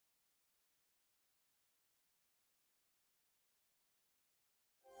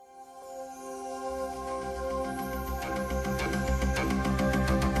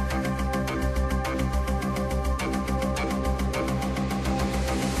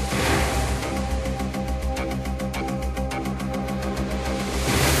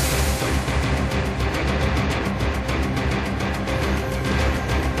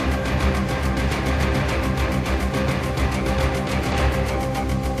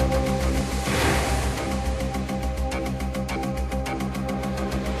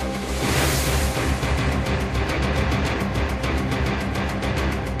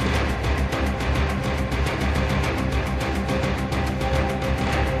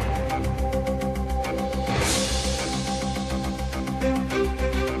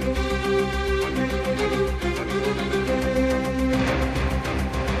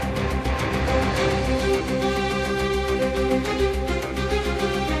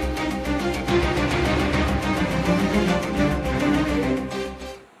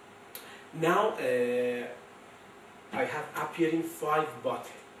Now I have appearing 5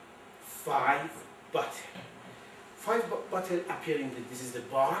 bottle. 5 bottle. 5 bottle appearing. This is the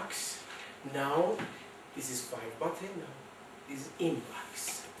box. Now this is 5 bottle. Now this is in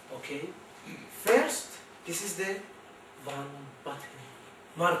box. Okay. First, this is the 1 bottle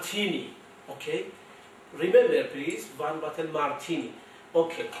martini. Okay. Remember, please, 1 bottle martini.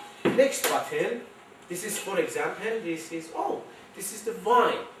 Okay. Next bottle. This is, for example, this is the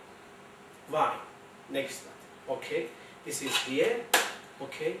wine. Wine. Next bottle. Okay. This is beer.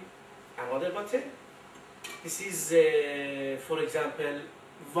 Okay. Another bottle. This is, for example,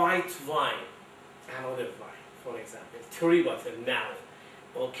 white wine. Another wine, for example. 3 bottle now.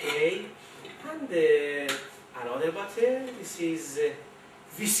 Okay. And another bottle. This is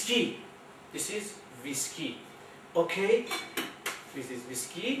whiskey. This is whiskey. Okay. This is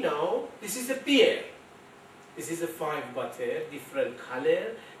whiskey. Now this is the beer. This is a 5 bottle, different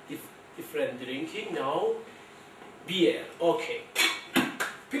color, different drinking. Now beer. Okay.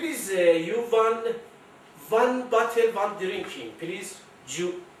 Please, you one bottle, 1 drinking. Please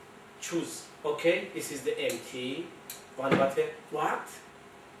choose. Okay. This is the empty 1 bottle. What?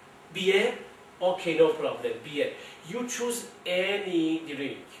 Beer. Okay, no problem. Beer. You choose any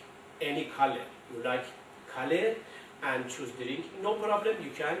drink, any color. You like color and choose drink. No problem.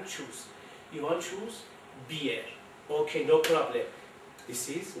 You can choose. You want to choose beer. Okay, no problem. This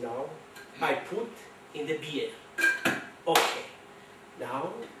is now I put in the beer. Okay.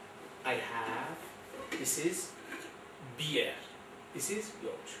 Now I have, this is beer. This is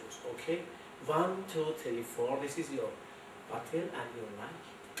your choice. Okay. 1, 2, 3, 4. This is your bottle and you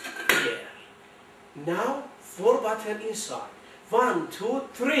like beer. Now 4 bottle inside. 1, 2,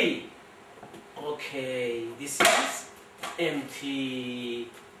 3. Okay. This is empty.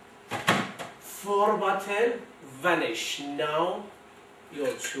 4 bottle vanish. Now you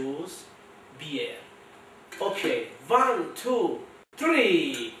choose beer. Okay, 1, 2,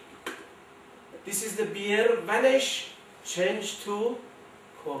 3. This is the beer vanish. Change to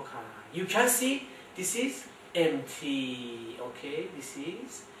Coca. You can see this is empty. Okay, this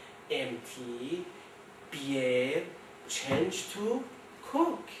is empty. Beer change to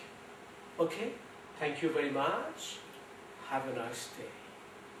Coke. Okay, thank you very much. Have a nice day.